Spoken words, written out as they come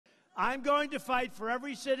I'm going to fight for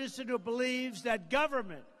every citizen who believes that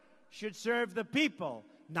government should serve the people,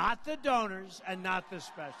 not the donors and not the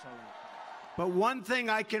special interests. But one thing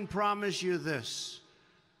I can promise you this,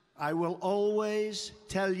 I will always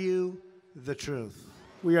tell you the truth.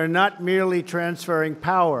 We are not merely transferring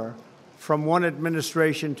power from one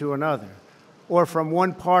administration to another or from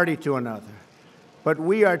one party to another, but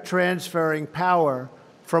we are transferring power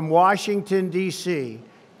from Washington, D.C.,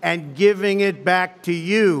 and giving it back to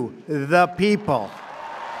you, the people.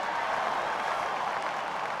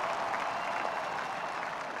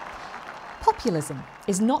 Populism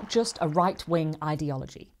is not just a right-wing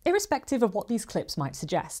ideology, irrespective of what these clips might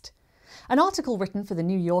suggest. An article written for The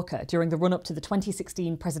New Yorker during the run-up to the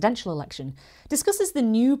 2016 presidential election discusses the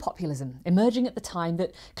new populism emerging at the time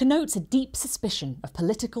that connotes a deep suspicion of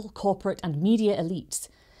political, corporate and media elites,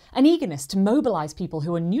 an eagerness to mobilise people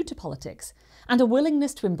who are new to politics, and a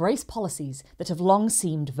willingness to embrace policies that have long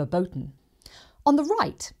seemed verboten. On the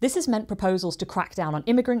right, this has meant proposals to crack down on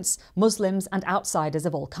immigrants, Muslims and outsiders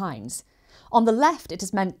of all kinds. On the left, it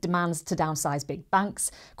has meant demands to downsize big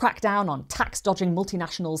banks, crack down on tax-dodging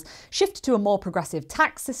multinationals, shift to a more progressive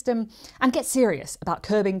tax system, and get serious about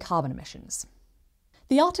curbing carbon emissions.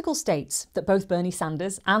 The article states that both Bernie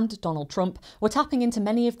Sanders and Donald Trump were tapping into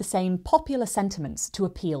many of the same popular sentiments to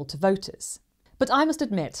appeal to voters. But I must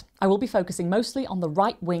admit, I will be focusing mostly on the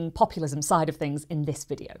right-wing populism side of things in this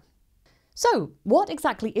video. So, what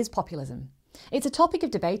exactly is populism? It's a topic of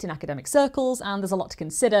debate in academic circles, and there's a lot to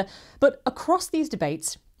consider, but across these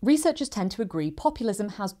debates, researchers tend to agree populism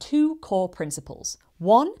has two core principles.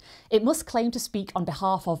 One, it must claim to speak on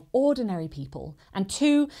behalf of ordinary people, and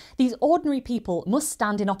two, these ordinary people must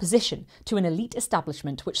stand in opposition to an elite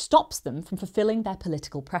establishment which stops them from fulfilling their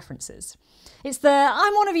political preferences. It's the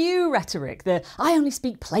 "I'm one of you" rhetoric, the "I only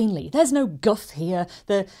speak plainly, there's no guff here",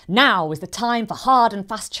 the "now is the time for hard and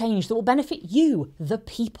fast change that will benefit you, the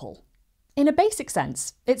people". In a basic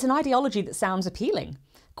sense, it's an ideology that sounds appealing.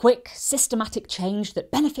 Quick, systematic change that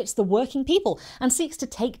benefits the working people and seeks to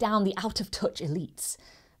take down the out-of-touch elites.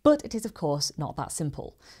 But it is, of course, not that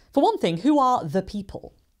simple. For one thing, who are the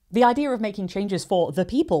people? The idea of making changes for the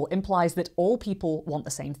people implies that all people want the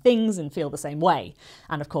same things and feel the same way.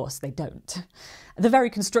 And of course, they don't. The very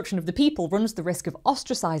construction of the people runs the risk of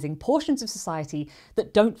ostracising portions of society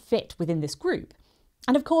that don't fit within this group.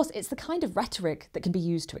 And of course, it's the kind of rhetoric that can be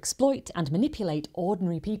used to exploit and manipulate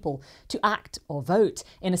ordinary people to act or vote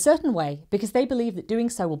in a certain way because they believe that doing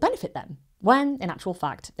so will benefit them, when, in actual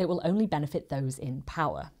fact, it will only benefit those in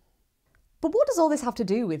power. But what does all this have to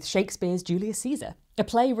do with Shakespeare's Julius Caesar, a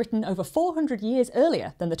play written over 400 years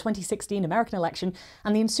earlier than the 2016 American election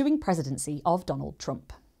and the ensuing presidency of Donald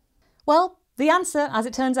Trump? Well, the answer, as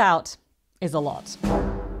it turns out, is a lot.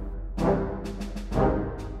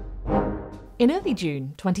 In early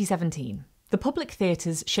June 2017, the Public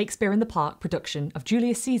Theatre's Shakespeare in the Park production of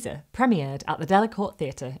Julius Caesar premiered at the Delacorte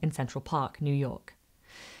Theatre in Central Park, New York.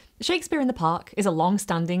 Shakespeare in the Park is a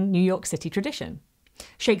long-standing New York City tradition.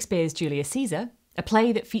 Shakespeare's Julius Caesar, a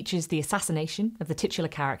play that features the assassination of the titular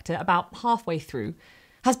character about halfway through,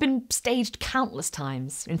 has been staged countless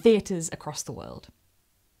times in theatres across the world.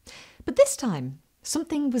 But this time,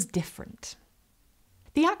 something was different.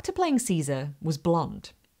 The actor playing Caesar was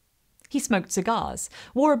blonde. He smoked cigars,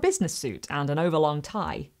 wore a business suit and an overlong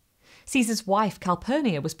tie. Caesar's wife,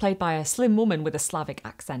 Calpurnia, was played by a slim woman with a Slavic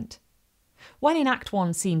accent. When in Act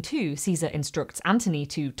 1, Scene 2, Caesar instructs Antony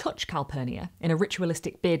to touch Calpurnia in a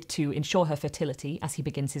ritualistic bid to ensure her fertility as he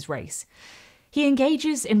begins his race, he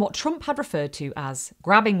engages in what Trump had referred to as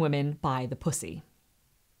grabbing women by the pussy.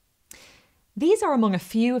 These are among a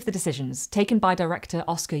few of the decisions taken by director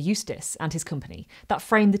Oscar Eustis and his company that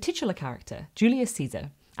frame the titular character, Julius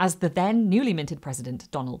Caesar, as the then newly minted president,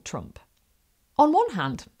 Donald Trump. On one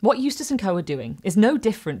hand, what Eustis and co are doing is no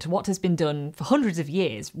different to what has been done for hundreds of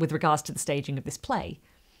years with regards to the staging of this play.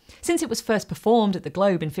 Since it was first performed at the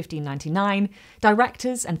Globe in 1599,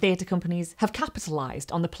 directors and theatre companies have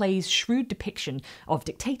capitalised on the play's shrewd depiction of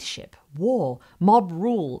dictatorship, war, mob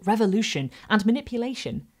rule, revolution and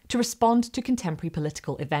manipulation to respond to contemporary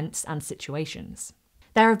political events and situations.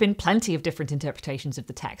 There have been plenty of different interpretations of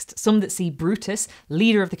the text, some that see Brutus,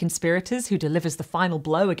 leader of the conspirators who delivers the final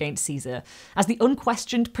blow against Caesar, as the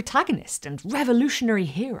unquestioned protagonist and revolutionary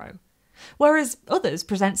hero, whereas others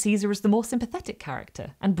present Caesar as the more sympathetic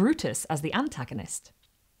character and Brutus as the antagonist.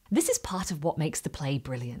 This is part of what makes the play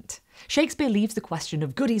brilliant. Shakespeare leaves the question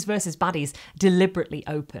of goodies versus baddies deliberately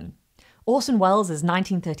open. Orson Welles'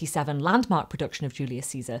 1937 landmark production of Julius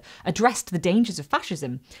Caesar addressed the dangers of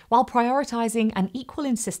fascism while prioritising an equal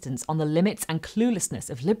insistence on the limits and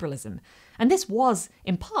cluelessness of liberalism, and this was,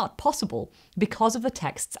 in part, possible because of the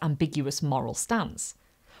text's ambiguous moral stance.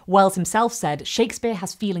 Welles himself said Shakespeare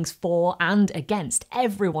has feelings for and against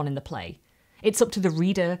everyone in the play. It's up to the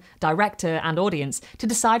reader, director, and audience to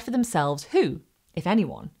decide for themselves who, if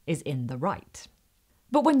anyone, is in the right.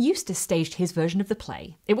 But when Eustace staged his version of the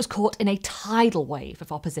play, it was caught in a tidal wave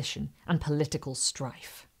of opposition and political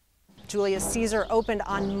strife. Julius Caesar opened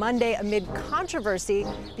on Monday amid controversy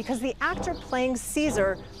because the actor playing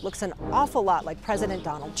Caesar looks an awful lot like President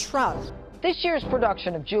Donald Trump. This year's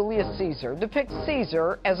production of Julius Caesar depicts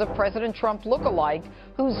Caesar as a President Trump lookalike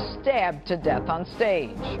who's stabbed to death on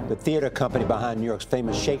stage. The theater company behind New York's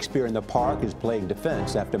famous Shakespeare in the Park is playing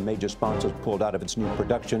defense after major sponsors pulled out of its new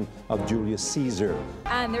production of Julius Caesar.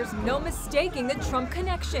 And there's no mistaking the Trump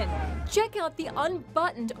connection. Check out the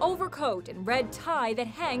unbuttoned overcoat and red tie that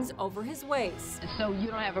hangs over his waist. So you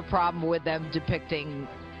don't have a problem with them depicting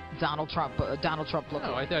Donald Trump looking?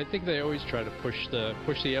 No, I think they always try to push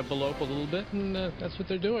the envelope a little bit, and that's what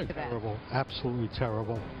they're doing. Terrible, absolutely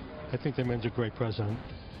terrible. I think they made a great president.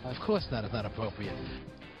 Of course not, it's not appropriate.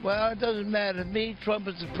 Well, it doesn't matter to me. Trump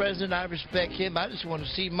is the president, I respect him. I just want to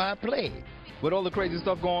see my play. With all the crazy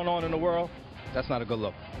stuff going on in the world, that's not a good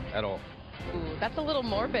look at all. Ooh, that's a little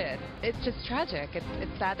morbid. It's just tragic.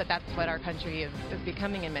 It's sad that that's what our country is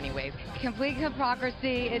becoming in many ways. Complete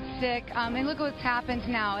hypocrisy. It's sick. And look what's happened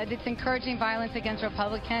now. It's encouraging violence against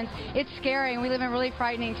Republicans. It's scary, and we live in really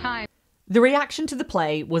frightening times. The reaction to the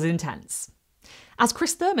play was intense. As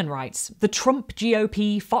Chris Thurman writes, the Trump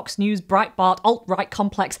GOP, Fox News, Breitbart, alt-right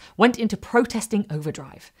complex went into protesting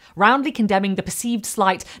overdrive, roundly condemning the perceived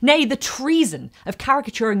slight, nay, the treason of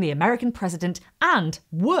caricaturing the American president and,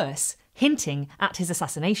 worse, hinting at his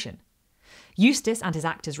assassination. Eustace and his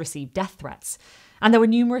actors received death threats, and there were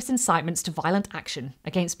numerous incitements to violent action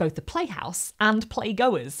against both the playhouse and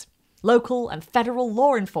playgoers. Local and federal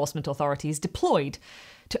law enforcement authorities deployed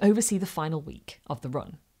to oversee the final week of the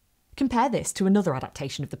run. Compare this to another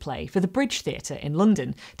adaptation of the play for the Bridge Theatre in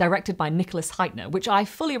London, directed by Nicholas Hytner, which I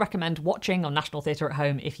fully recommend watching on National Theatre at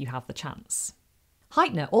home if you have the chance.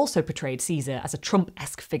 Hytner also portrayed Caesar as a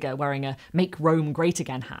Trump-esque figure wearing a Make Rome Great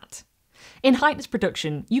Again hat. In Hytner's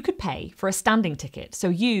production, you could pay for a standing ticket, so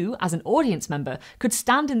you, as an audience member, could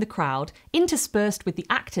stand in the crowd, interspersed with the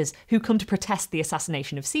actors who come to protest the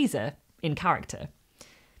assassination of Caesar, in character.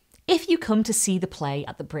 If you come to see the play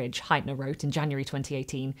at the Bridge, Hytner wrote in January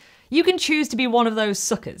 2018, you can choose to be one of those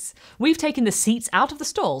suckers. We've taken the seats out of the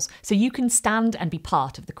stalls so you can stand and be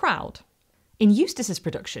part of the crowd. In Eustace's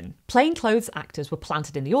production, plainclothes actors were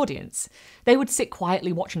planted in the audience. They would sit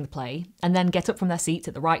quietly watching the play and then get up from their seats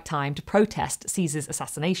at the right time to protest Caesar's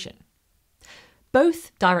assassination.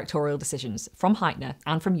 Both directorial decisions, from Hytner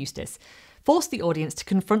and from Eustace, forced the audience to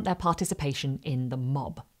confront their participation in the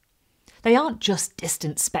mob. They aren't just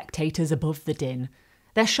distant spectators above the din.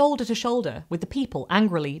 They're shoulder to shoulder with the people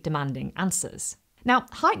angrily demanding answers. Now,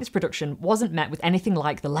 Hytner's production wasn't met with anything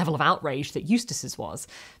like the level of outrage that Eustace's was.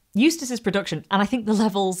 Eustace's production, and I think the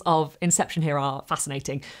levels of inception here are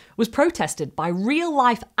fascinating, was protested by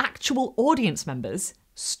real-life actual audience members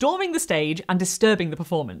storming the stage and disturbing the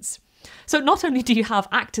performance. So not only do you have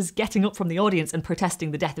actors getting up from the audience and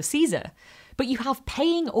protesting the death of Caesar, but you have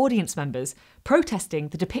paying audience members protesting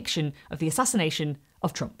the depiction of the assassination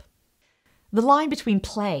of Trump. The line between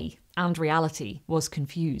play and reality was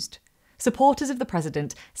confused. Supporters of the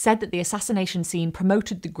president said that the assassination scene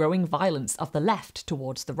promoted the growing violence of the left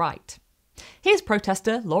towards the right. Here's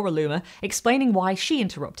protester Laura Loomer explaining why she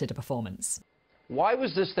interrupted a performance. Why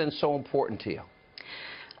was this then so important to you?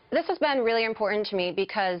 This has been really important to me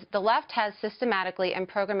because the left has systematically and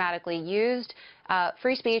programmatically used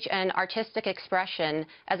free speech and artistic expression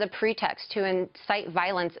as a pretext to incite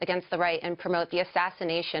violence against the right and promote the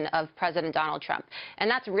assassination of President Donald Trump.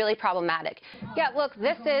 And that's really problematic. Yeah, look,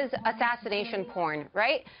 this is assassination porn,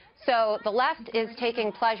 right? So the left is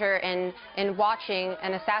taking pleasure in watching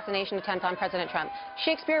an assassination attempt on President Trump.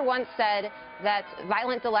 Shakespeare once said that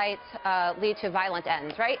violent delights lead to violent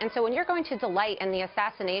ends, right? And so when you're going to delight in the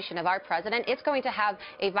assassination of our president, it's going to have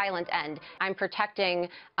a violent end. I'm protecting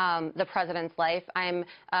the president's life. I'm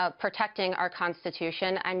protecting our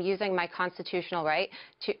Constitution. I'm using my constitutional right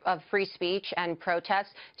of free speech and protest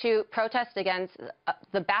to protest against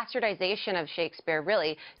the bastardization of Shakespeare,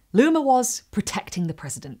 really. Loomer was protecting the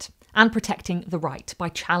president and protecting the right by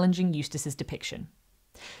challenging Eustace's depiction.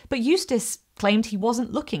 But Eustace claimed he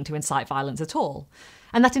wasn't looking to incite violence at all.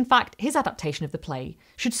 and that in fact his adaptation of the play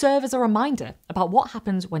should serve as a reminder about what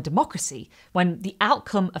happens when democracy, when the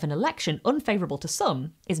outcome of an election unfavourable to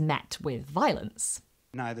some, is met with violence.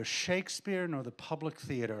 Neither Shakespeare nor the public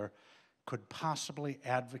theatre could possibly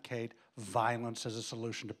advocate violence as a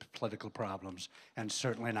solution to political problems, and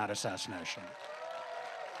certainly not assassination.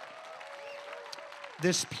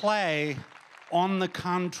 This play, on the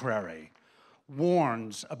contrary,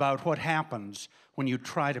 warns about what happens when you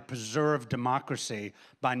try to preserve democracy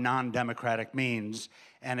by non-democratic means,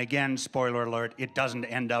 and again, spoiler alert, it doesn't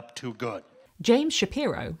end up too good. James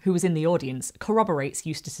Shapiro, who was in the audience, corroborates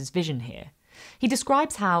Eustace's vision here. He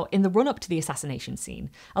describes how, in the run-up to the assassination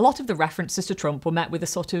scene, a lot of the references to Trump were met with a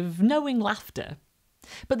sort of knowing laughter.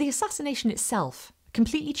 But the assassination itself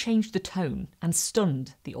completely changed the tone and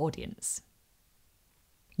stunned the audience.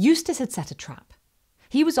 Eustace had set a trap.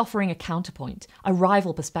 He was offering a counterpoint, a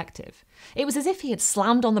rival perspective. It was as if he had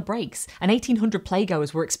slammed on the brakes and 1,800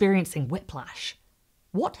 playgoers were experiencing whiplash.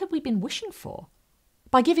 What had we been wishing for?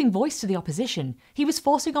 By giving voice to the opposition, he was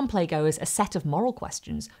forcing on playgoers a set of moral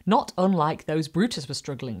questions, not unlike those Brutus was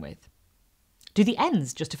struggling with. Do the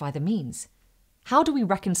ends justify the means? How do we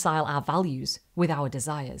reconcile our values with our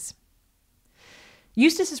desires?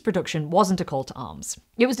 Eustace's production wasn't a call to arms.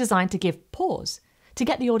 It was designed to give pause, to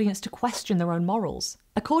get the audience to question their own morals.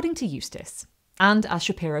 According to Eustace, and as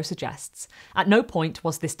Shapiro suggests, at no point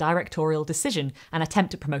was this directorial decision an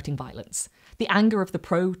attempt at promoting violence. The anger of the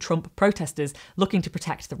pro-Trump protesters looking to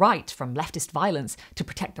protect the right from leftist violence to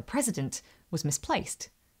protect the president was misplaced.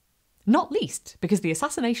 Not least because the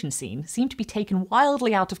assassination scene seemed to be taken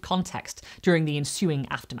wildly out of context during the ensuing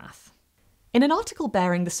aftermath. In an article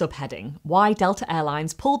bearing the subheading, Why Delta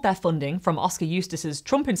Airlines Pulled Their Funding from Oscar Eustace's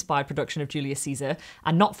Trump-inspired production of Julius Caesar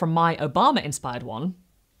and not from my Obama-inspired one,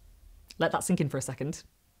 let that sink in for a second.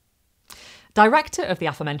 Director of the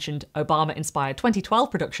aforementioned Obama-inspired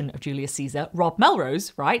 2012 production of Julius Caesar, Rob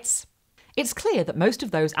Melrose, writes, "It's clear that most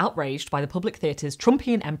of those outraged by the public theatre's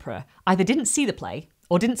Trumpian emperor either didn't see the play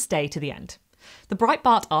or didn't stay to the end. The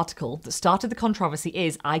Breitbart article that started the controversy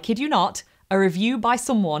is, I kid you not, a review by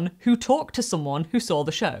someone who talked to someone who saw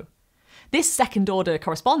the show. This second-order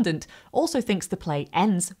correspondent also thinks the play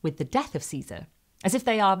ends with the death of Caesar, as if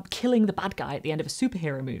they are killing the bad guy at the end of a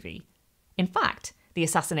superhero movie. In fact, the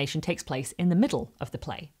assassination takes place in the middle of the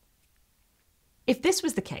play." If this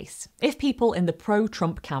was the case, if people in the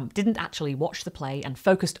pro-Trump camp didn't actually watch the play and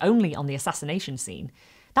focused only on the assassination scene,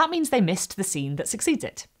 that means they missed the scene that succeeds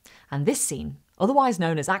it. And this scene, otherwise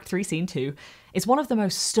known as Act 3, Scene 2, is one of the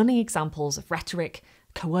most stunning examples of rhetoric,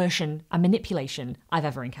 coercion, and manipulation I've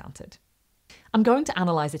ever encountered. I'm going to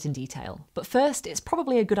analyse it in detail, but first it's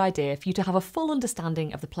probably a good idea for you to have a full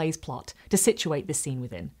understanding of the play's plot to situate this scene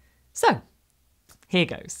within. So, here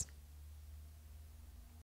goes.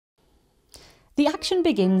 The action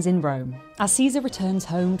begins in Rome, as Caesar returns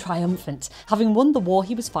home triumphant, having won the war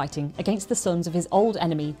he was fighting against the sons of his old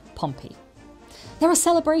enemy, Pompey. There are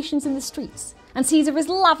celebrations in the streets, and Caesar is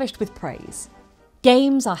lavished with praise.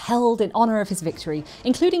 Games are held in honour of his victory,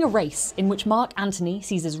 including a race in which Mark Antony,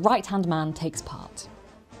 Caesar's right-hand man, takes part.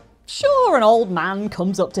 Sure, an old man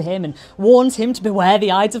comes up to him and warns him to beware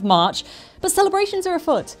the Ides of March, but celebrations are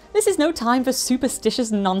afoot. This is no time for superstitious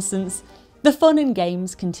nonsense. The fun and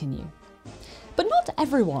games continue. But not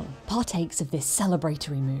everyone partakes of this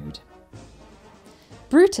celebratory mood.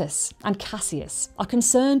 Brutus and Cassius are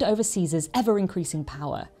concerned over Caesar's ever-increasing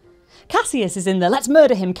power. Cassius is in the let's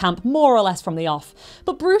murder him camp more or less from the off,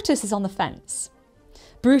 but Brutus is on the fence.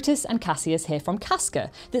 Brutus and Cassius hear from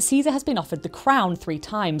Casca that Caesar has been offered the crown 3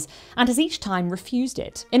 times and has each time refused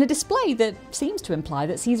it, in a display that seems to imply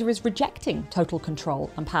that Caesar is rejecting total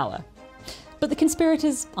control and power. But the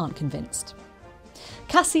conspirators aren't convinced.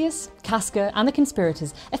 Cassius, Casca, and the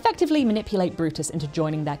conspirators effectively manipulate Brutus into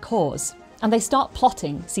joining their cause, and they start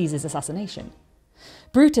plotting Caesar's assassination.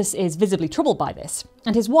 Brutus is visibly troubled by this,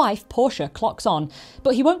 and his wife, Portia, clocks on,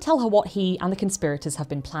 but he won't tell her what he and the conspirators have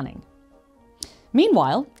been planning.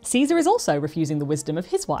 Meanwhile, Caesar is also refusing the wisdom of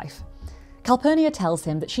his wife. Calpurnia tells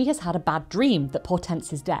him that she has had a bad dream that portends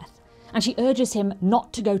his death, and she urges him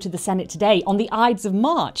not to go to the Senate today on the Ides of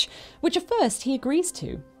March, which at first he agrees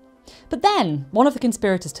to. But then one of the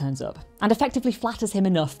conspirators turns up and effectively flatters him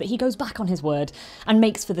enough that he goes back on his word and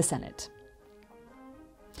makes for the Senate.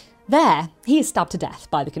 There, he is stabbed to death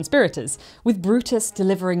by the conspirators, with Brutus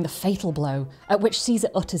delivering the fatal blow, at which Caesar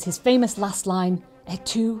utters his famous last line, "Et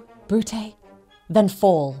tu, Brute? Then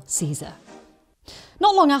fall, Caesar."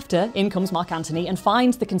 Not long after, in comes Mark Antony and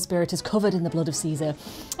finds the conspirators covered in the blood of Caesar,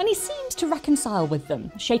 and he seems to reconcile with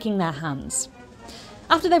them, shaking their hands.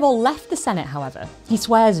 After they've all left the Senate, however, he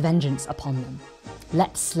swears vengeance upon them.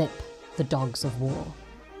 Let slip the dogs of war.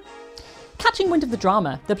 Catching wind of the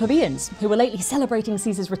drama, the plebeians, who were lately celebrating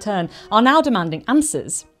Caesar's return, are now demanding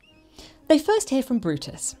answers. They first hear from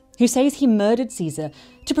Brutus, who says he murdered Caesar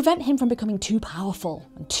to prevent him from becoming too powerful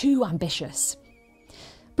and too ambitious.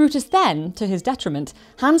 Brutus then, to his detriment,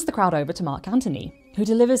 hands the crowd over to Mark Antony, who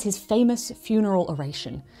delivers his famous funeral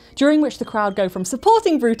oration, during which the crowd go from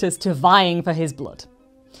supporting Brutus to vying for his blood.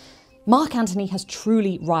 Mark Antony has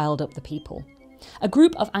truly riled up the people. A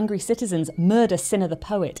group of angry citizens murder Cinna the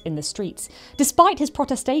poet in the streets, despite his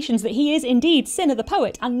protestations that he is indeed Cinna the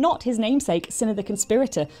poet and not his namesake Cinna the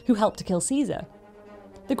conspirator who helped to kill Caesar.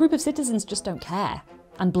 The group of citizens just don't care,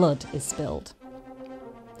 and blood is spilled.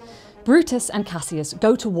 Brutus and Cassius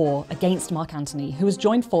go to war against Mark Antony, who has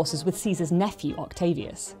joined forces with Caesar's nephew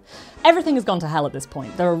Octavius. Everything has gone to hell at this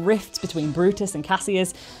point. There are rifts between Brutus and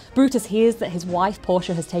Cassius. Brutus hears that his wife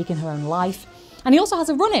Portia has taken her own life, and he also has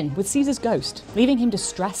a run-in with Caesar's ghost, leaving him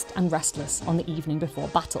distressed and restless on the evening before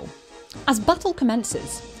battle. As battle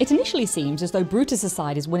commences, it initially seems as though Brutus'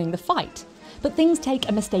 side is winning the fight, but things take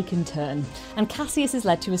a mistaken turn, and Cassius is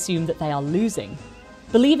led to assume that they are losing.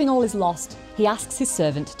 Believing all is lost, he asks his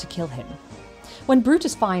servant to kill him. When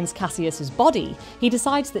Brutus finds Cassius' body, he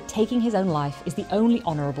decides that taking his own life is the only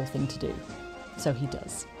honourable thing to do. So he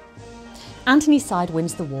does. Antony's side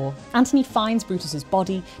wins the war. Antony finds Brutus'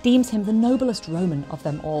 body, deems him the noblest Roman of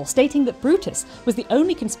them all, stating that Brutus was the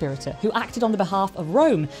only conspirator who acted on the behalf of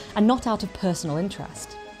Rome and not out of personal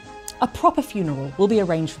interest. A proper funeral will be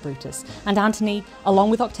arranged for Brutus, and Antony, along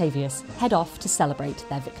with Octavius, head off to celebrate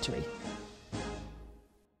their victory.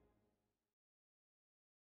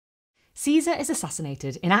 Caesar is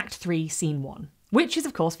assassinated in Act 3, Scene 1, which is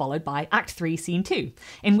of course followed by Act 3, Scene 2,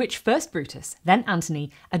 in which first Brutus, then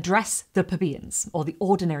Antony, address the plebeians, or the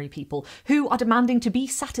ordinary people, who are demanding to be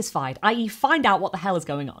satisfied, i.e. find out what the hell is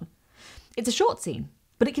going on. It's a short scene,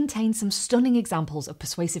 but it contains some stunning examples of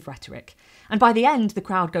persuasive rhetoric, and by the end the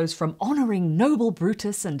crowd goes from honouring noble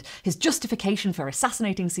Brutus and his justification for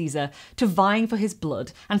assassinating Caesar to vying for his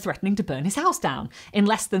blood and threatening to burn his house down in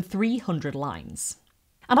less than 300 lines.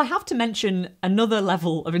 And I have to mention another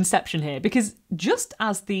level of inception here, because just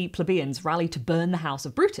as the plebeians rally to burn the house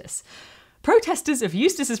of Brutus, protesters of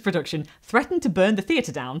Eustace's production threatened to burn the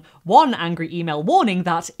theatre down, one angry email warning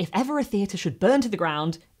that if ever a theatre should burn to the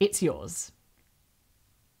ground, it's yours.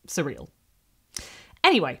 Surreal.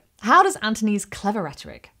 Anyway, how does Antony's clever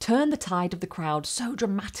rhetoric turn the tide of the crowd so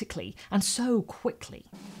dramatically and so quickly?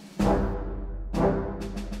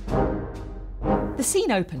 The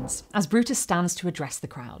scene opens as Brutus stands to address the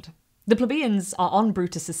crowd. The plebeians are on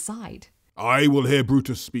Brutus' side. I will hear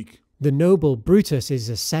Brutus speak. The noble Brutus is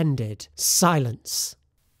ascended. Silence.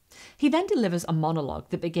 He then delivers a monologue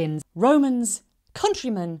that begins, Romans,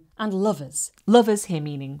 countrymen, and lovers. Lovers here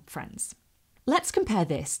meaning friends. Let's compare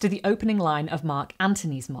this to the opening line of Mark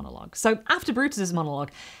Antony's monologue. So after Brutus'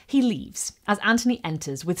 monologue, he leaves as Antony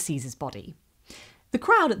enters with Caesar's body. The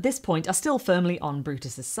crowd at this point are still firmly on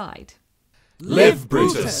Brutus' side. Live,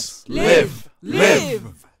 Brutus! Live!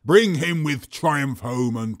 Live! Bring him with triumph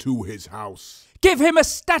home unto his house. Give him a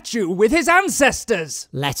statue with his ancestors!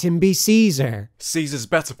 Let him be Caesar. Caesar's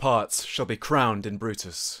better parts shall be crowned in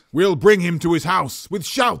Brutus. We'll bring him to his house with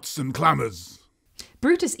shouts and clamours.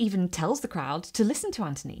 Brutus even tells the crowd to listen to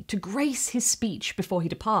Antony, to grace his speech before he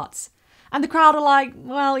departs. And the crowd are like,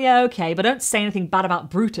 well, yeah, okay, but don't say anything bad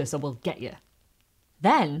about Brutus or we'll get you.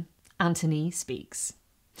 Then Antony speaks.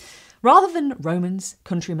 Rather than Romans,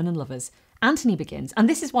 countrymen and lovers, Antony begins, and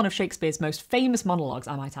this is one of Shakespeare's most famous monologues,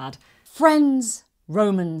 I might add, friends,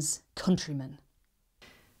 Romans, countrymen.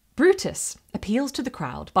 Brutus appeals to the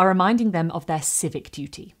crowd by reminding them of their civic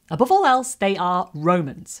duty. Above all else, they are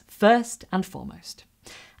Romans, first and foremost.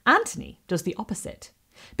 Antony does the opposite.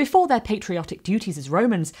 Before their patriotic duties as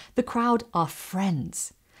Romans, the crowd are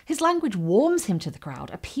friends. His language warms him to the crowd,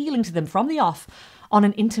 appealing to them from the off on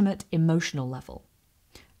an intimate, emotional level.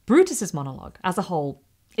 Brutus' monologue, as a whole,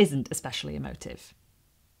 isn't especially emotive.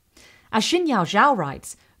 As Xin Yao Zhao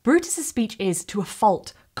writes, Brutus' speech is, to a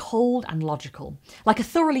fault, cold and logical, like a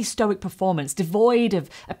thoroughly stoic performance devoid of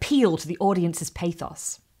appeal to the audience's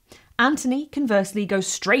pathos. Antony, conversely, goes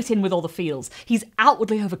straight in with all the feels. He's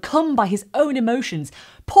outwardly overcome by his own emotions,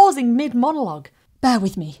 pausing mid-monologue. Bear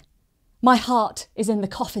with me. My heart is in the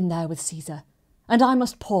coffin there with Caesar, and I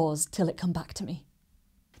must pause till it come back to me.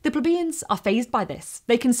 The plebeians are fazed by this.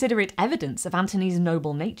 They consider it evidence of Antony's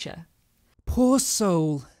noble nature. Poor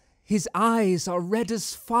soul, his eyes are red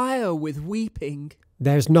as fire with weeping.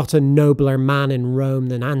 There's not a nobler man in Rome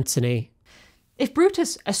than Antony. If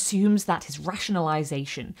Brutus assumes that his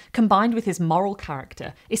rationalisation, combined with his moral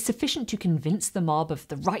character, is sufficient to convince the mob of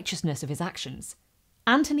the righteousness of his actions,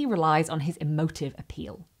 Antony relies on his emotive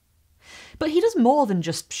appeal. But he does more than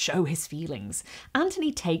just show his feelings.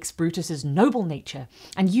 Antony takes Brutus's noble nature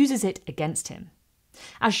and uses it against him.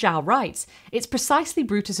 As Zhao writes, it's precisely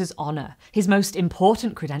Brutus's honour, his most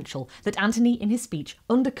important credential, that Antony in his speech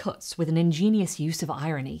undercuts with an ingenious use of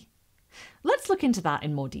irony. Let's look into that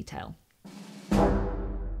in more detail.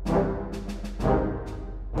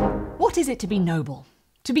 What is it to be noble?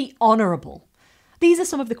 To be honourable? These are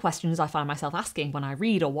some of the questions I find myself asking when I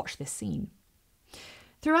read or watch this scene.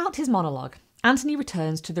 Throughout his monologue, Antony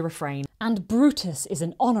returns to the refrain, "And Brutus is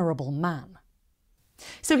an honourable man."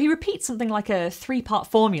 So he repeats something like a three-part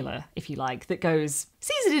formula, if you like, that goes,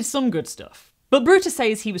 Caesar did some good stuff, but Brutus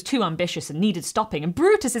says he was too ambitious and needed stopping, and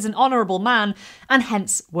Brutus is an honourable man, and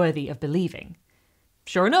hence worthy of believing.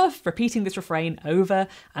 Sure enough, repeating this refrain over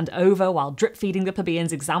and over while drip-feeding the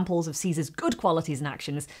plebeians examples of Caesar's good qualities and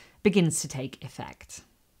actions begins to take effect.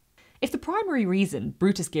 If the primary reason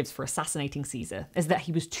Brutus gives for assassinating Caesar is that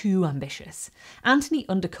he was too ambitious, Antony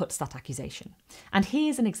undercuts that accusation, and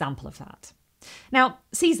here's an example of that. Now,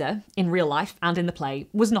 Caesar, in real life and in the play,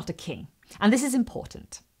 was not a king, and this is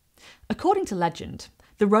important. According to legend,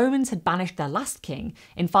 the Romans had banished their last king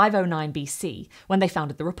in 509 BC when they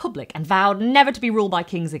founded the Republic and vowed never to be ruled by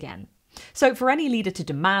kings again. So for any leader to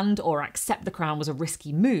demand or accept the crown was a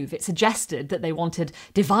risky move. It suggested that they wanted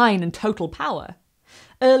divine and total power.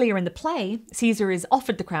 Earlier in the play, Caesar is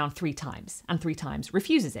offered the crown 3 times, and 3 times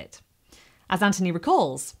refuses it. As Antony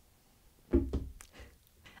recalls,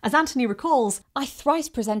 "I thrice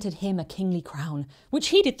presented him a kingly crown, which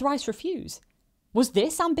he did thrice refuse. Was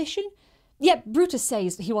this ambition? Yet Brutus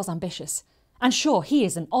says he was ambitious, and sure he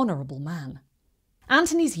is an honourable man."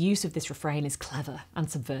 Antony's use of this refrain is clever and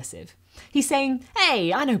subversive. He's saying,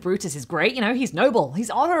 hey, I know Brutus is great, he's noble, he's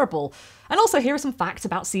honourable, and also here are some facts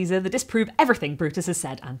about Caesar that disprove everything Brutus has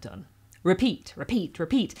said and done. Repeat, repeat,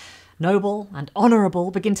 repeat. Noble and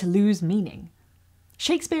honourable begin to lose meaning.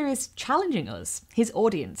 Shakespeare is challenging us, his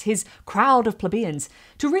audience, his crowd of plebeians,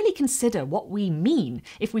 to really consider what we mean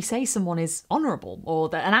if we say someone is honourable or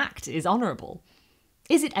that an act is honourable.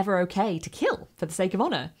 Is it ever okay to kill for the sake of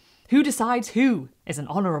honour? Who decides who is an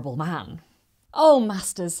honourable man? "Oh,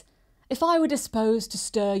 masters, if I were disposed to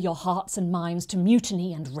stir your hearts and minds to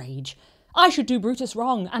mutiny and rage, I should do Brutus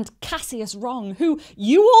wrong and Cassius wrong, who,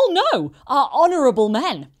 you all know, are honourable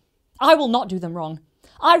men. I will not do them wrong.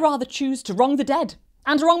 I rather choose to wrong the dead,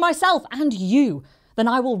 and wrong myself and you, than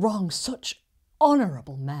I will wrong such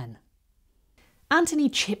honourable men." Antony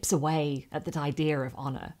chips away at that idea of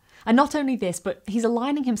honour. And not only this, but he's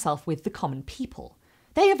aligning himself with the common people.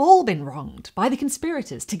 They have all been wronged by the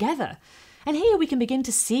conspirators together. And here we can begin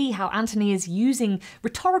to see how Antony is using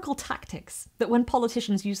rhetorical tactics that when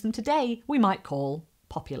politicians use them today, we might call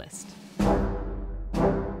populist.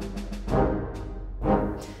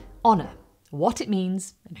 Honour, what it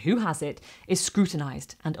means and who has it, is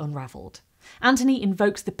scrutinised and unravelled. Antony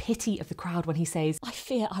invokes the pity of the crowd when he says, "I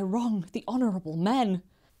fear I wrong the honourable men."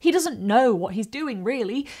 He doesn't know what he's doing,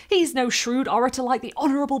 really. He's no shrewd orator like the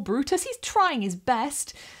honourable Brutus. He's trying his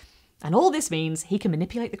best. And all this means he can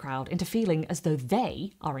manipulate the crowd into feeling as though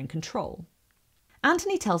they are in control.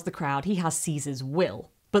 Antony tells the crowd he has Caesar's will,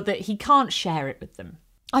 but that he can't share it with them.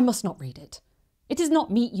 "I must not read it. It is not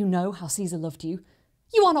meet you know how Caesar loved you.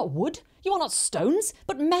 You are not wood, you are not stones,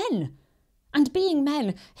 but men. And being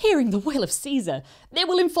men, hearing the will of Caesar, it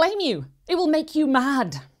will inflame you. It will make you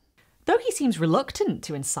mad." Though he seems reluctant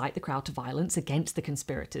to incite the crowd to violence against the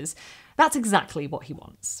conspirators, that's exactly what he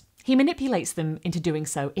wants. He manipulates them into doing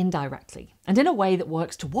so indirectly, and in a way that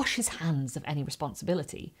works to wash his hands of any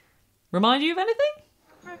responsibility. Remind you of anything?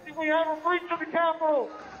 We have a breach of the Capitol!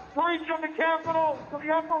 Breach of the Capitol to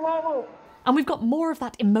the upper level! And we've got more of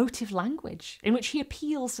that emotive language in which he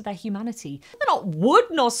appeals to their humanity. They're not wood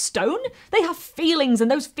nor stone. They have feelings, and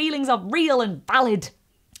those feelings are real and valid.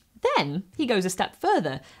 Then he goes a step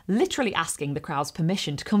further, literally asking the crowd's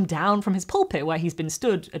permission to come down from his pulpit where he's been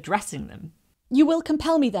stood addressing them. "You will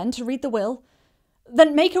compel me then to read the will?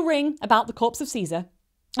 Then make a ring about the corpse of Caesar,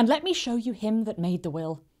 and let me show you him that made the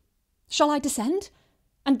will. Shall I descend?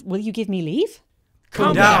 And will you give me leave?"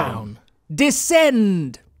 Come down!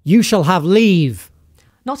 Descend! "You shall have leave."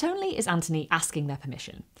 Not only is Antony asking their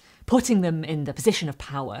permission, putting them in the position of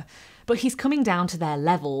power, but he's coming down to their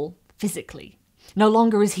level physically. No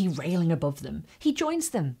longer is he railing above them. He joins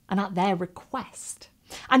them, and at their request.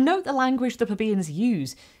 And note the language the plebeians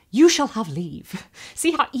use. "You shall have leave."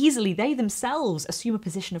 See how easily they themselves assume a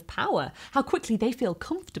position of power, how quickly they feel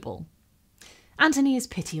comfortable. Antony is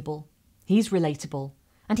pitiable, he's relatable,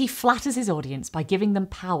 and he flatters his audience by giving them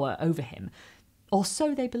power over him, or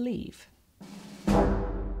so they believe.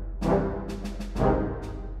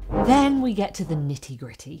 Then we get to the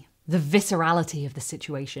nitty-gritty, the viscerality of the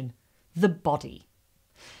situation, the body.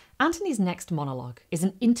 Antony's next monologue is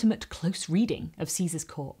an intimate, close reading of Caesar's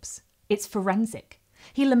corpse. It's forensic.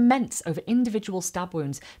 He laments over individual stab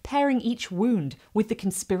wounds, pairing each wound with the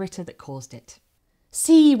conspirator that caused it.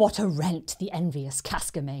 See what a rent the envious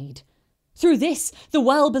Casca made. Through this the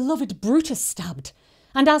well-beloved Brutus stabbed,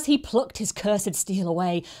 and as he plucked his cursed steel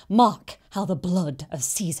away, mark how the blood of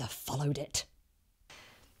Caesar followed it.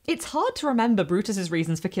 It's hard to remember Brutus's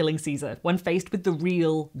reasons for killing Caesar when faced with the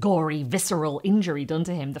real, gory, visceral injury done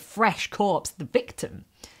to him, the fresh corpse, the victim.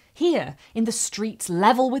 Here, in the streets,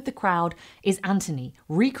 level with the crowd, is Antony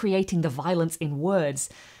recreating the violence in words,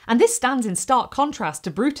 and this stands in stark contrast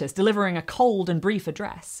to Brutus delivering a cold and brief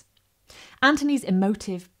address. Antony's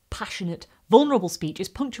emotive, passionate, vulnerable speech is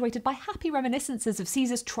punctuated by happy reminiscences of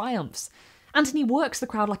Caesar's triumphs. Antony works the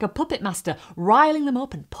crowd like a puppet master, riling them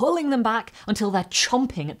up and pulling them back until they're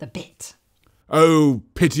chomping at the bit. Oh,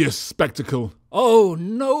 piteous spectacle. Oh,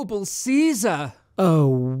 noble Caesar. Oh,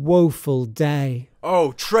 woeful day.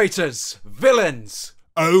 Oh, traitors, villains.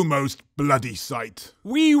 Oh, most bloody sight.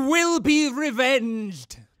 We will be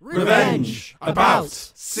revenged. Revenge, about,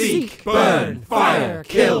 seek, burn, fire,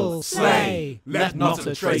 kill, slay. Let not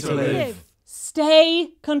a traitor live. Stay,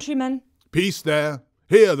 countrymen. Peace there.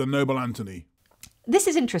 Hear the noble Antony. This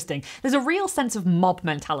is interesting. There's a real sense of mob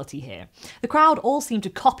mentality here. The crowd all seem to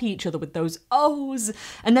copy each other with those ohs,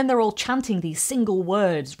 and then they're all chanting these single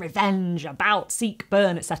words, revenge, about, seek,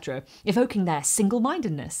 burn, etc., evoking their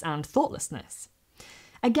single-mindedness and thoughtlessness.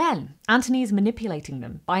 Again, Antony is manipulating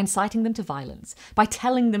them by inciting them to violence, by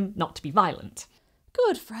telling them not to be violent.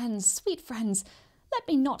 Good friends, sweet friends, let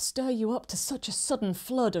me not stir you up to such a sudden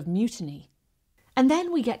flood of mutiny. And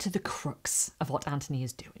then we get to the crux of what Antony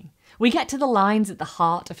is doing. We get to the lines at the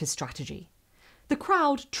heart of his strategy. The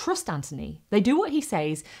crowd trust Antony. They do what he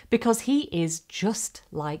says because he is just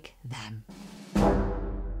like them.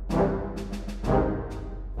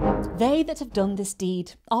 They that have done this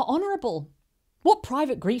deed are honourable. What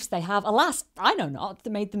private griefs they have, alas, I know not, that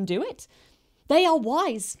made them do it. They are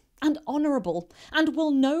wise and honourable, and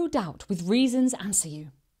will no doubt with reasons answer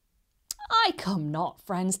you. I come not,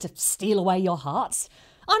 friends, to steal away your hearts.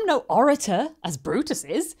 I'm no orator, as Brutus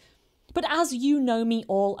is, but as you know me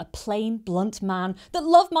all, a plain, blunt man that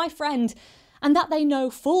love my friend, and that they know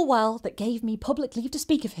full well that gave me public leave to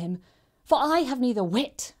speak of him. For I have neither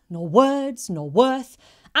wit, nor words, nor worth,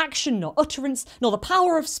 action, nor utterance, nor the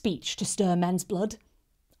power of speech to stir men's blood.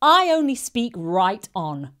 I only speak right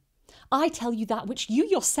on. I tell you that which you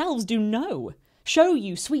yourselves do know. Show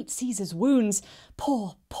you sweet Caesar's wounds,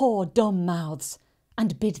 poor, poor dumb mouths,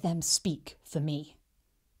 and bid them speak for me.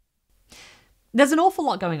 There's an awful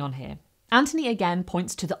lot going on here. Antony again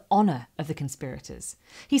points to the honour of the conspirators.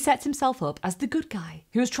 He sets himself up as the good guy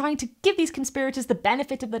who is trying to give these conspirators the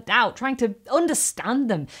benefit of the doubt, trying to understand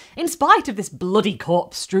them, in spite of this bloody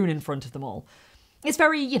corpse strewn in front of them all. It's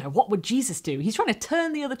very, what would Jesus do? He's trying to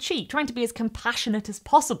turn the other cheek, trying to be as compassionate as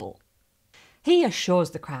possible. He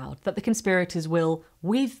assures the crowd that the conspirators will,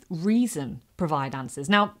 with reason, provide answers.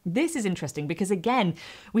 Now, this is interesting because, again,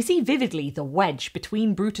 we see vividly the wedge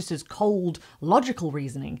between Brutus's cold, logical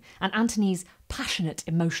reasoning and Antony's passionate,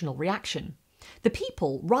 emotional reaction. The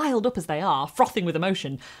people, riled up as they are, frothing with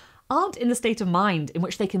emotion, aren't in the state of mind in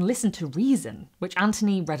which they can listen to reason, which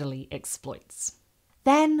Antony readily exploits.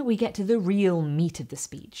 Then we get to the real meat of the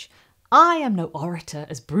speech. I am no orator,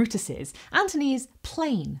 as Brutus is. Antony is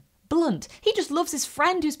plain, blunt. He just loves his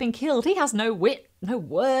friend who's been killed. He has no wit, no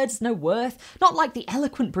words, no worth, not like the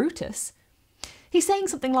eloquent Brutus. He's saying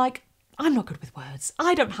something like, I'm not good with words.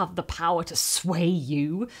 I don't have the power to sway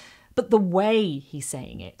you. But the way he's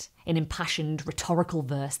saying it, in impassioned rhetorical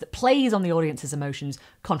verse that plays on the audience's emotions,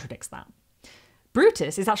 contradicts that.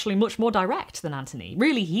 Brutus is actually much more direct than Antony.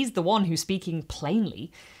 Really, he's the one who's speaking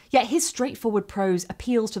plainly. Yet his straightforward prose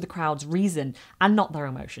appeals to the crowd's reason and not their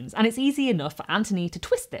emotions. And it's easy enough for Antony to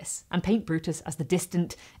twist this and paint Brutus as the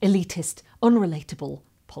distant, elitist, unrelatable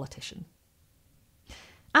politician.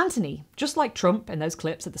 Antony, just like Trump in those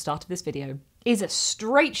clips at the start of this video, is a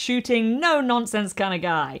straight-shooting, no-nonsense kind of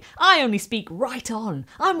guy. I only speak right on.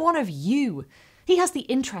 I'm one of you. He has the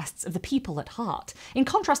interests of the people at heart, in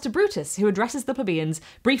contrast to Brutus, who addresses the plebeians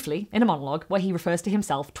briefly in a monologue where he refers to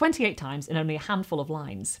himself 28 times in only a handful of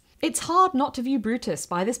lines. It's hard not to view Brutus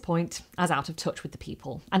by this point as out of touch with the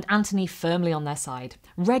people, and Antony firmly on their side,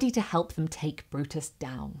 ready to help them take Brutus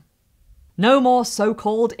down. No more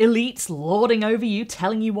so-called elites lording over you,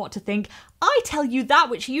 telling you what to think. I tell you that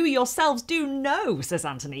which you yourselves do know, says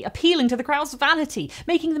Antony, appealing to the crowd's vanity,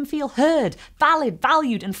 making them feel heard, valid,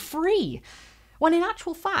 valued, and free, when in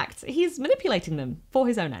actual fact, he's manipulating them for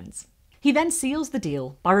his own ends. He then seals the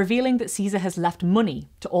deal by revealing that Caesar has left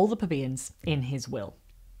money to all the plebeians in his will.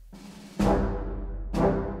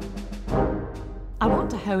 I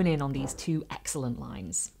want to hone in on these two excellent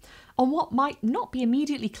lines. On what might not be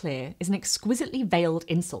immediately clear is an exquisitely veiled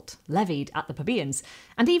insult levied at the plebeians,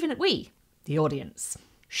 and even at we, the audience.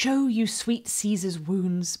 Show you sweet Caesar's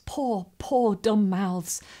wounds, poor, poor dumb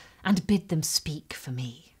mouths, and bid them speak for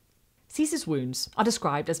me. Caesar's wounds are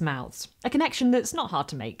described as mouths, a connection that's not hard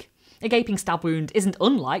to make. A gaping stab wound isn't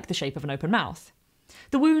unlike the shape of an open mouth.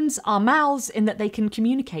 The wounds are mouths in that they can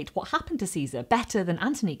communicate what happened to Caesar better than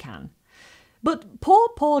Antony can. But poor,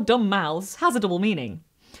 poor dumb mouths has a double meaning.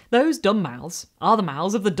 Those dumb mouths are the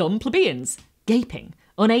mouths of the dumb plebeians, gaping,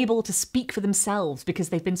 unable to speak for themselves because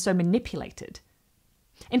they've been so manipulated.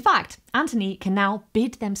 In fact, Antony can now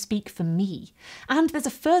bid them speak for me, and there's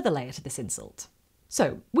a further layer to this insult.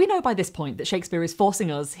 So, we know by this point that Shakespeare is forcing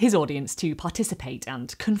us, his audience, to participate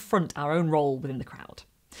and confront our own role within the crowd.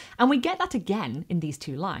 And we get that again in these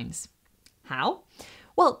two lines. How?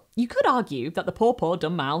 Well, you could argue that the poor, poor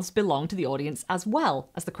dumb mouths belong to the audience as well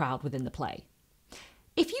as the crowd within the play.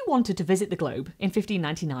 If you wanted to visit the Globe in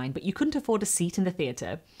 1599 but you couldn't afford a seat in the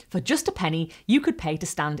theatre, for just a penny you could pay to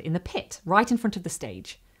stand in the pit right in front of the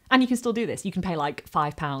stage. And you can still do this. You can pay like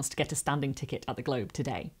 £5 to get a standing ticket at the Globe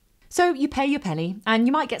today. So you pay your penny, and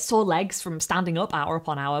you might get sore legs from standing up hour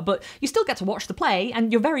upon hour, but you still get to watch the play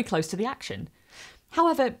and you're very close to the action.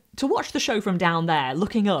 However, to watch the show from down there,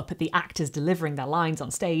 looking up at the actors delivering their lines on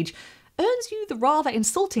stage, earns you the rather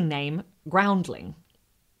insulting name groundling.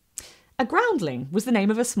 A groundling was the name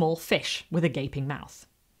of a small fish with a gaping mouth.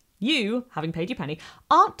 You, having paid your penny,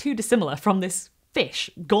 aren't too dissimilar from this fish,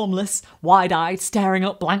 gormless, wide-eyed, staring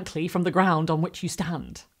up blankly from the ground on which you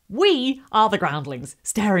stand. We are the groundlings,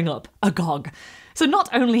 staring up, agog. So not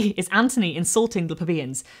only is Antony insulting the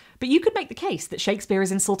plebeians, but you could make the case that Shakespeare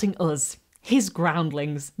is insulting us, his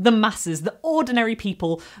groundlings, the masses, the ordinary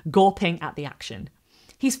people gawping at the action.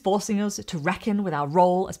 He's forcing us to reckon with our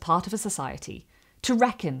role as part of a society, to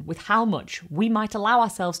reckon with how much we might allow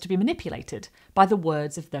ourselves to be manipulated by the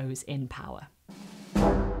words of those in power.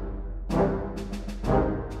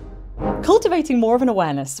 Cultivating more of an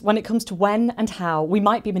awareness when it comes to when and how we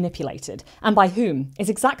might be manipulated, and by whom, is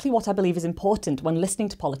exactly what I believe is important when listening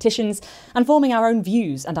to politicians and forming our own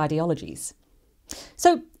views and ideologies.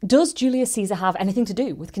 So, does Julius Caesar have anything to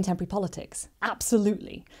do with contemporary politics?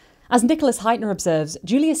 Absolutely. As Nicholas Heitner observes,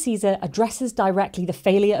 Julius Caesar addresses directly the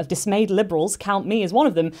failure of dismayed liberals, count me as one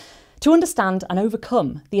of them, to understand and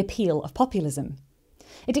overcome the appeal of populism.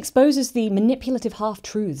 It exposes the manipulative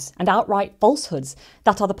half-truths and outright falsehoods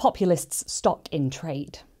that are the populists' stock in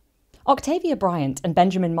trade. Octavia Bryant and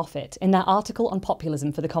Benjamin Moffat, in their article on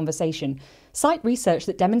populism for The Conversation, cite research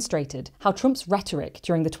that demonstrated how Trump's rhetoric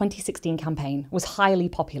during the 2016 campaign was highly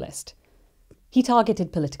populist. He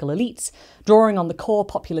targeted political elites, drawing on the core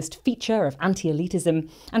populist feature of anti-elitism,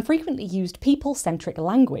 and frequently used people-centric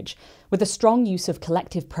language, with a strong use of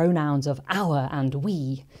collective pronouns of our and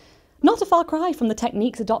we. Not a far cry from the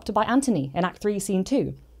techniques adopted by Antony in Act 3, Scene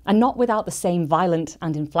 2, and not without the same violent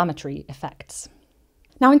and inflammatory effects.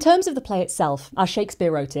 Now, in terms of the play itself, as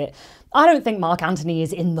Shakespeare wrote it, I don't think Mark Antony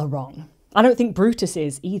is in the wrong. I don't think Brutus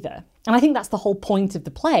is either. And I think that's the whole point of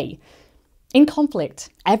the play. In conflict,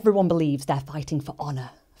 everyone believes they're fighting for honour,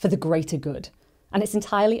 for the greater good, and it's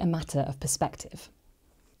entirely a matter of perspective.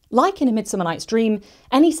 Like in A Midsummer Night's Dream,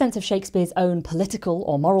 any sense of Shakespeare's own political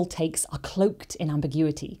or moral takes are cloaked in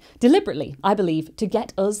ambiguity, deliberately, I believe, to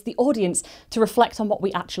get us, the audience, to reflect on what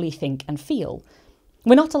we actually think and feel.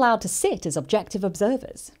 We're not allowed to sit as objective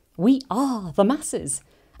observers. We are the masses.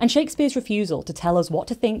 And Shakespeare's refusal to tell us what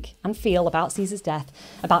to think and feel about Caesar's death,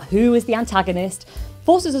 about who is the antagonist,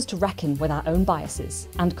 forces us to reckon with our own biases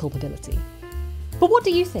and culpability. But what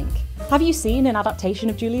do you think? Have you seen an adaptation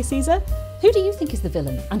of Julius Caesar? Who do you think is the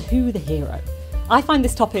villain and who the hero? I find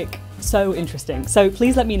this topic so interesting, so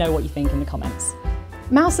please let me know what you think in the comments.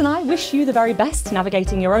 Mouse and I wish you the very best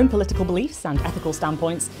navigating your own political beliefs and ethical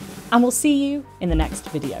standpoints, and we'll see you in the next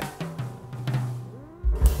video.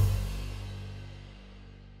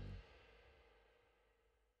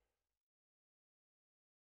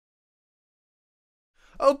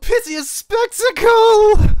 Oh, piteous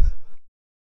spectacle!